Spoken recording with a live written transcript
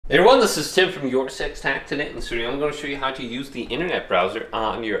Hey everyone, this is Tim from YourSixTech. Today in the studio I'm going to show you how to use the internet browser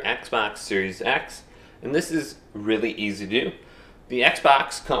on your Xbox Series X, and this is really easy to do. The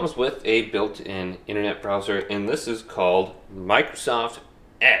Xbox comes with a built-in internet browser, and this is called Microsoft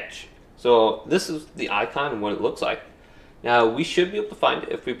Edge. So this is the icon and what it looks like. Now we should be able to find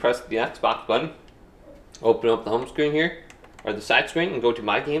it if we press the Xbox button, open up the home screen here, or the side screen, and go to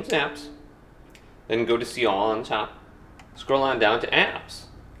My Games and Apps, then go to See All on top, scroll on down to Apps.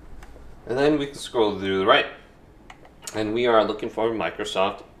 And then we can scroll to the right. And we are looking for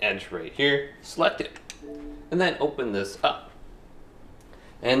Microsoft Edge right here. Select it. And then open this up.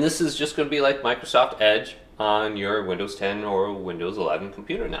 And this is just going to be like Microsoft Edge on your Windows 10 or Windows 11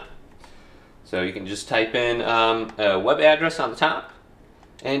 computer now. So you can just type in a web address on the top,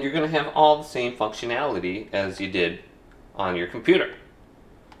 and you're going to have all the same functionality as you did on your computer.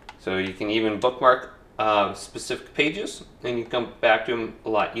 So you can even bookmark specific pages, and you can come back to them a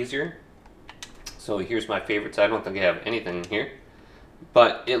lot easier. So here's my favorites. I don't think I have anything in here,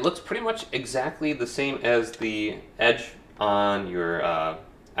 but it looks pretty much exactly the same as the Edge on your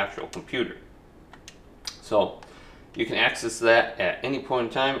actual computer. So you can access that at any point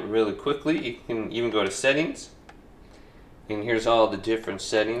in time really quickly. You can even go to settings, and here's all the different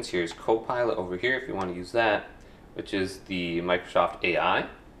settings. Here's Copilot over here if you want to use that, which is the Microsoft AI.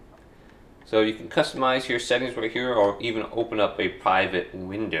 So you can customize your settings right here, or even open up a private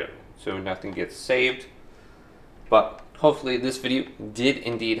window so nothing gets saved. But hopefully this video did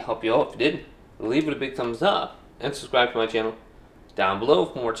indeed help you out. If it did, leave it a big thumbs up and subscribe to my channel down below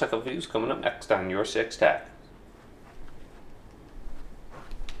for more tech videos coming up next on YourSixTech.